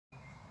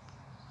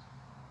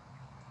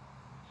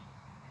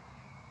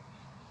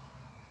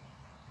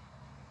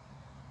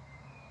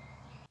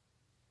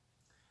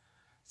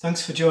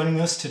Thanks for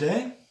joining us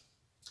today.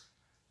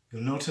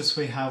 You'll notice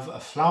we have a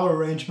flower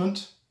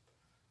arrangement,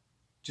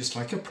 just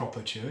like a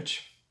proper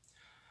church.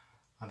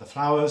 And the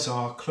flowers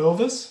are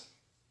clovers,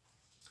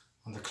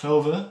 and the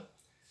clover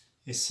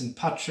is St.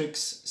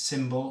 Patrick's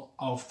symbol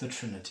of the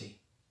Trinity.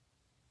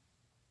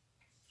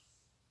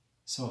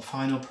 So a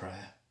final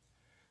prayer.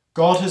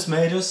 God has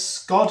made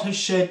us, God has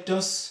shaped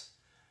us,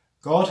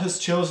 God has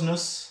chosen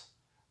us,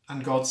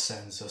 and God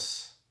sends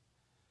us.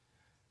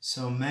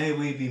 So may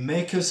we be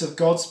makers of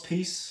God's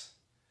peace,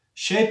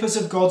 shapers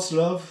of God's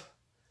love,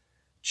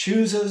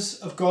 choosers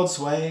of God's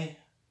way,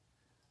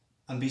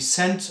 and be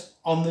sent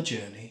on the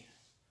journey.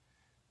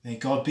 May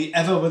God be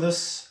ever with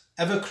us,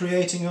 ever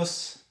creating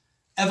us,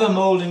 ever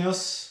moulding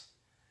us,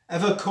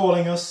 ever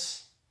calling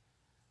us,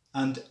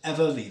 and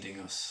ever leading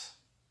us.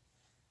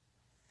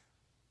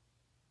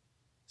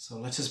 So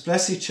let us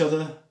bless each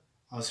other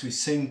as we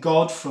sing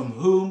God from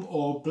whom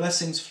all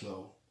blessings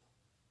flow.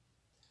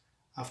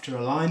 After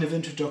a line of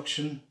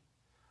introduction,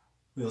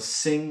 we'll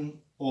sing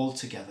all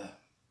together.